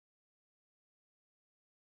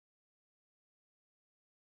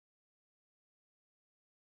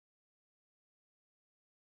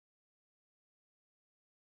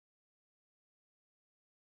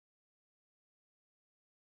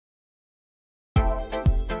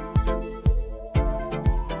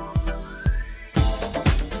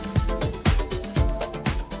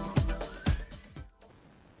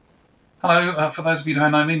Hello, for those of you who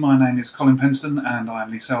don't know me, my name is Colin Penston and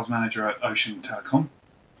I'm the sales manager at Ocean Telecom.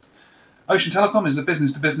 Ocean Telecom is a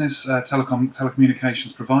business-to-business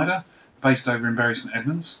telecommunications provider based over in Bury St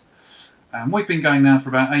Edmunds. We've been going now for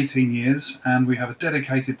about 18 years and we have a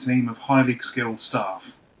dedicated team of highly skilled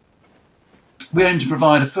staff. We aim to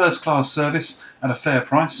provide a first-class service at a fair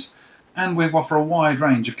price, and we offer a wide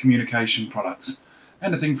range of communication products.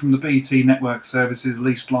 Anything from the BT network services,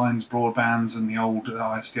 leased lines, broadbands and the old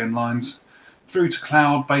ISDN lines, through to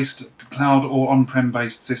cloud or on-prem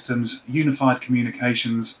based systems, unified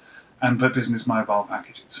communications and business mobile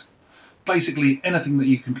packages. Basically anything that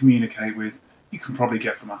you can communicate with, you can probably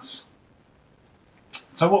get from us.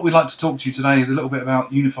 So what we'd like to talk to you today is a little bit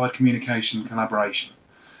about unified communication and collaboration.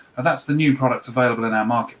 That's the new product available in our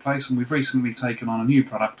marketplace, and we've recently taken on a new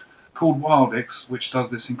product called Wildix, which does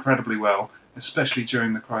this incredibly well, especially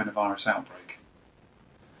during the coronavirus outbreak.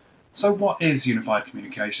 So what is unified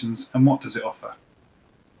communications and what does it offer?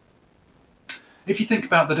 If you think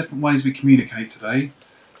about the different ways we communicate today,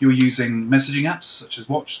 you're using messaging apps such as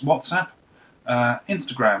WhatsApp,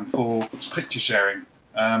 Instagram for picture sharing,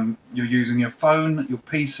 you're using your phone, your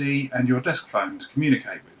PC and your desk phone to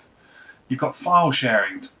communicate with. You've got file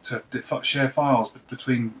sharing to share files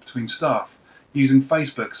between staff, using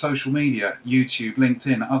Facebook, social media, YouTube,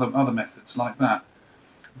 LinkedIn, other methods like that.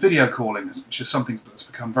 Video calling, which is something that's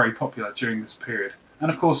become very popular during this period, and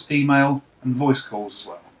of course email and voice calls as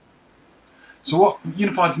well. So what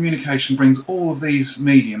unified communication brings all of these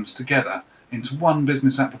mediums together into one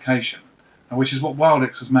business application, which is what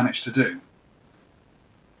Wildix has managed to do.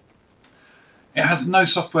 It has no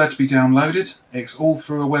software to be downloaded, it's all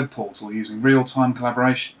through a web portal using real-time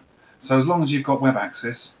collaboration. So as long as you've got web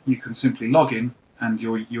access, you can simply log in and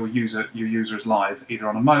your user is live, either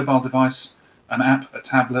on a mobile device, an app, a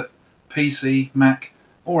tablet, PC, Mac,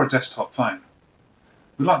 or a desktop phone.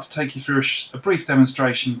 We'd like to take you through a brief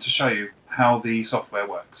demonstration to show you how the software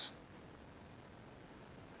works.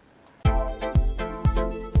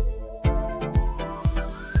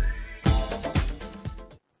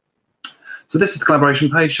 So this is the collaboration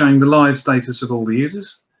page showing the live status of all the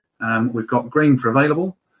users. We've got green for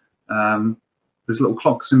available. There's a little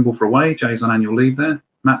clock symbol for away. Jay's on annual leave there.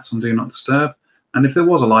 Matt's on do not disturb. And if there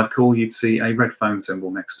was a live call, you'd see a red phone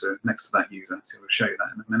symbol next to that user. So we'll show you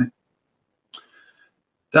that in a minute.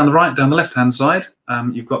 Down the left-hand side,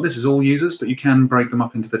 you've got, this is all users, but you can break them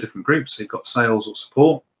up into the different groups. So you've got sales or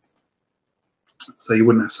support. So you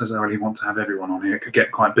wouldn't necessarily want to have everyone on here. It could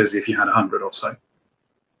get quite busy if you had 100 or so.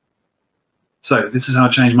 So this is how I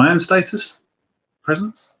change my own status,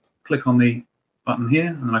 presence. Click on the button here,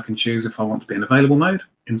 and then I can choose if I want to be in available mode.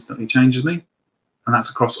 Instantly changes me, and that's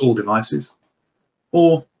across all devices.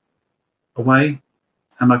 Or away,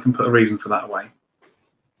 and I can put a reason for that away.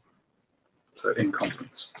 So in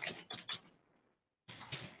conference.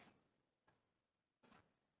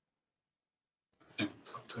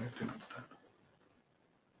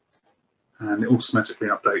 And it automatically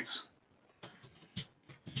updates.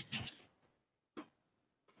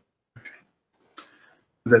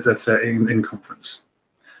 That's set in conference.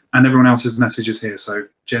 And everyone else's messages here. So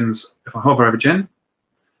Jen's, if I hover over Jen,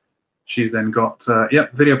 she's then got,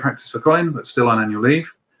 video practice for Colin, but still on annual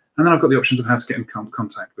leave. And then I've got the options of how to get in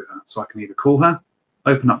contact with her. So I can either call her,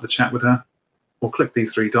 open up the chat with her, or click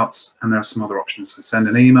these three dots, and there are some other options. So send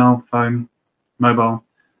an email, phone, mobile,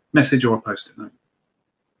 message, or a post-it note.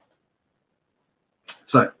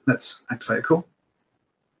 So let's activate a call.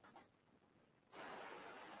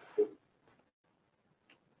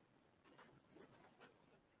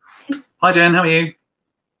 Hi Jen, how are you?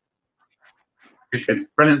 Good,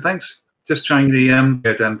 brilliant, thanks. Just showing the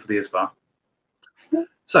demo for the ISBAR.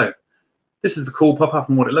 So this is the call pop-up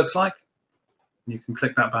and what it looks like. You can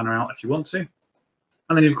click that banner out if you want to.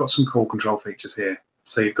 And then you've got some call control features here.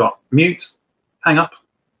 So you've got mute, hang up,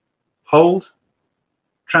 hold,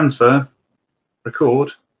 transfer,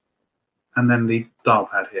 record, and then the dial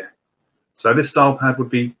pad here. So this dial pad would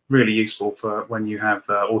be really useful for when you have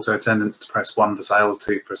auto attendance to press 1 for sales,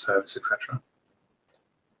 2 for service, etc.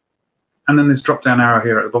 And then this drop-down arrow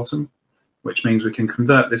here at the bottom, which means we can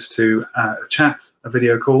convert this to a chat, a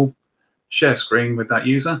video call, share screen with that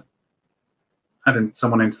user, add in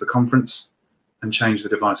someone into the conference, and change the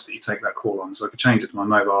device that you take that call on. So I could change it to my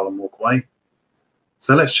mobile and walk away.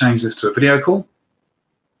 So let's change this to a video call.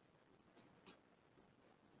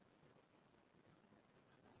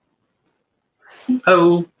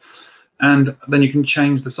 Hello. And then you can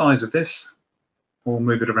change the size of this or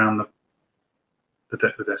move it around the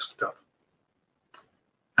desktop.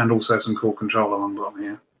 And also some call control along the bottom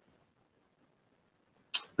here.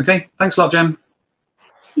 Okay, thanks a lot, Jen.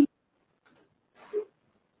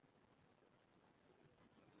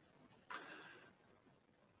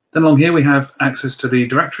 Then along here we have access to the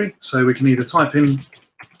directory, so we can either type in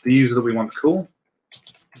the user that we want to call,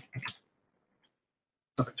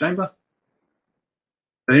 Suffolk Chamber.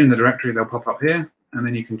 They're in the directory, they'll pop up here, and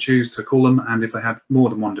then you can choose to call them, and if they have more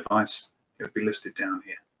than one device, it would be listed down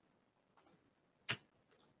here.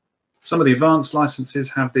 Some of the advanced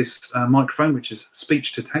licenses have this microphone, which is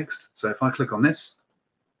speech to text. So if I click on this,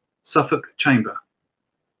 Suffolk Chamber,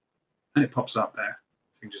 and it pops up there.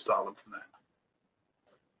 So you can just dial them from there.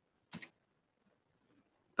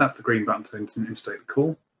 That's the green button to instate the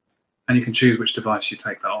call, and you can choose which device you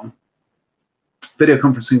take that on. Video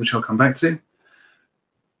conferencing, which I'll come back to.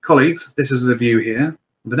 Colleagues, this is the view here.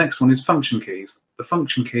 The next one is function keys. The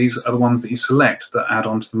function keys are the ones that you select that add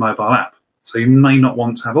on to the mobile app. So you may not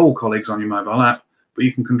want to have all colleagues on your mobile app, but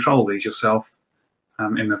you can control these yourself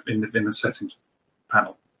in the settings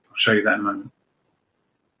panel. I'll show you that in a moment.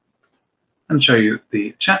 And show you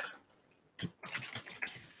the chat.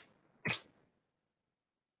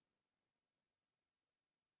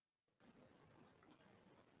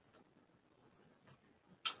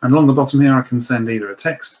 And along the bottom here, I can send either a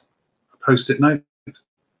text, a post-it note,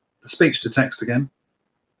 a speech to text again,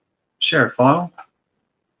 share a file.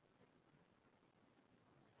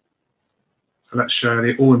 So let's show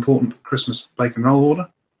the all-important Christmas bacon roll order.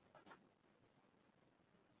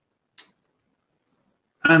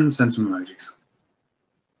 And send some emojis.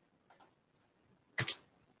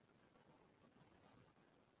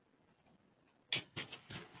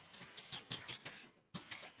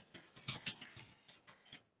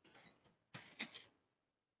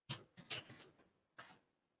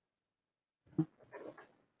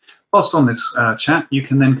 Whilst on this chat, you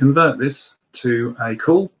can then convert this to a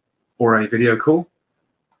call or a video call,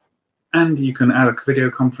 and you can add a video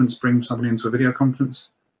conference, bring somebody into a video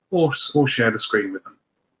conference, or share the screen with them.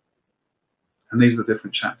 And these are the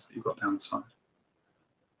different chats that you've got down the side.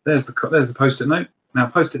 There's the post-it note. Now,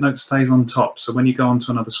 post-it note stays on top, so when you go onto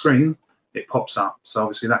another screen, it pops up. So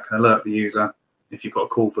obviously that can alert the user if you've got a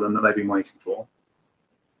call for them that they've been waiting for,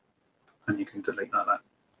 and you can delete that.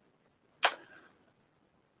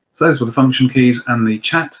 So those were the function keys and the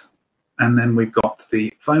chat. And then we've got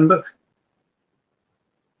the phone book,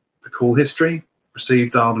 the call history,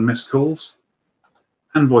 received, dialed and missed calls,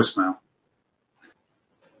 and voicemail.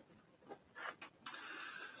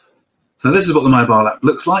 So this is what the mobile app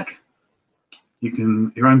looks like. You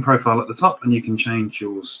can your own profile at the top, and you can change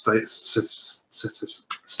your status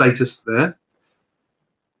there.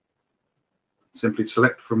 Simply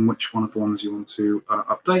select from which one of the ones you want to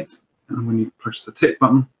update, and when you press the tick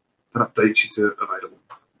button, that updates you to available.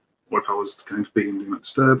 Or if I was going to be in Do Not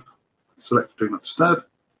Disturb, select Do Not Disturb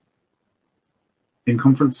in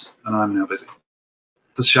conference, and I'm now busy.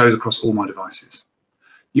 This shows across all my devices.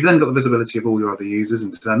 You've then got the visibility of all your other users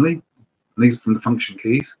internally, and these are from the function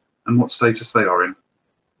keys and what status they are in.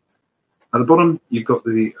 At the bottom, you've got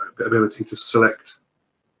the ability to select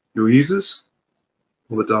your users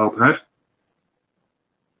or the dial pad,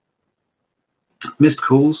 missed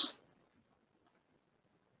calls,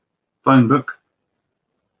 phone book,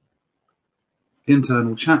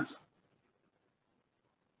 internal chat,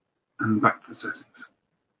 and back to the settings.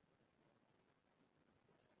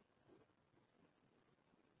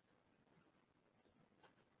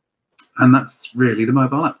 And that's really the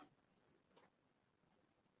mobile app.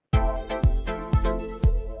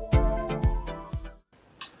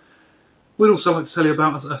 We'd also like to tell you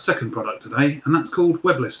about a second product today, and that's called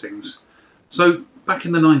web listings. So back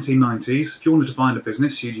in the 1990s, if you wanted to find a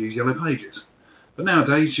business, you'd use Yellow Pages. But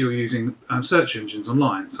nowadays you're using search engines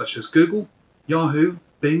online, such as Google, Yahoo,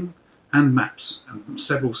 Bing, and Maps, and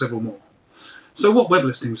several more. So what web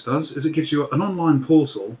listings does is it gives you an online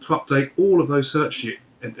portal to update all of those search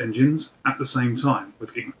engines at the same time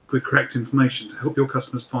with correct information to help your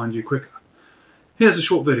customers find you quicker. Here's a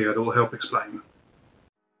short video that will help explain.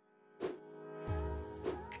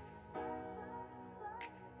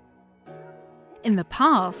 In the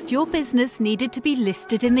past, your business needed to be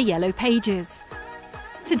listed in the Yellow Pages.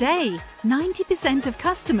 Today, 90% of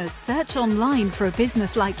customers search online for a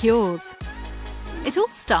business like yours. It all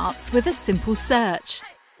starts with a simple search.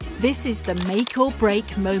 This is the make or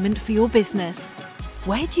break moment for your business.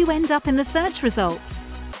 Where do you end up in the search results?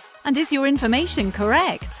 And is your information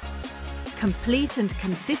correct? Complete and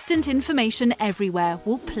consistent information everywhere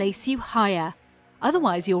will place you higher.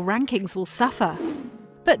 Otherwise, your rankings will suffer.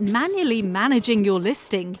 But manually managing your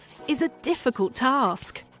listings is a difficult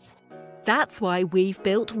task. That's why we've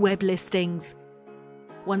built web listings.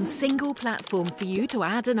 One single platform for you to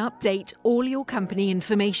add and update all your company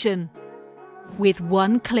information. With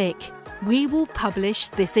one click, we will publish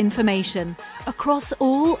this information across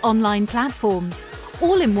all online platforms,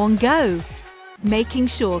 all in one go, making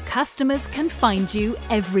sure customers can find you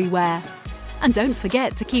everywhere. And don't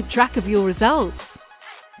forget to keep track of your results,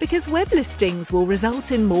 because web listings will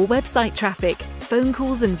result in more website traffic, phone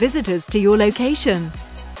calls and visitors to your location.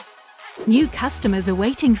 New customers are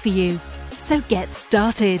waiting for you, so get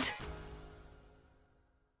started.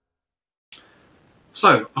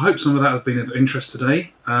 So, I hope some of that has been of interest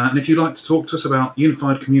today, and if you'd like to talk to us about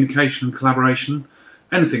unified communication and collaboration,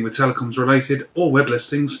 anything with telecoms related or web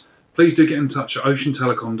listings, please do get in touch at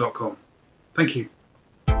oceantelecom.com. Thank you.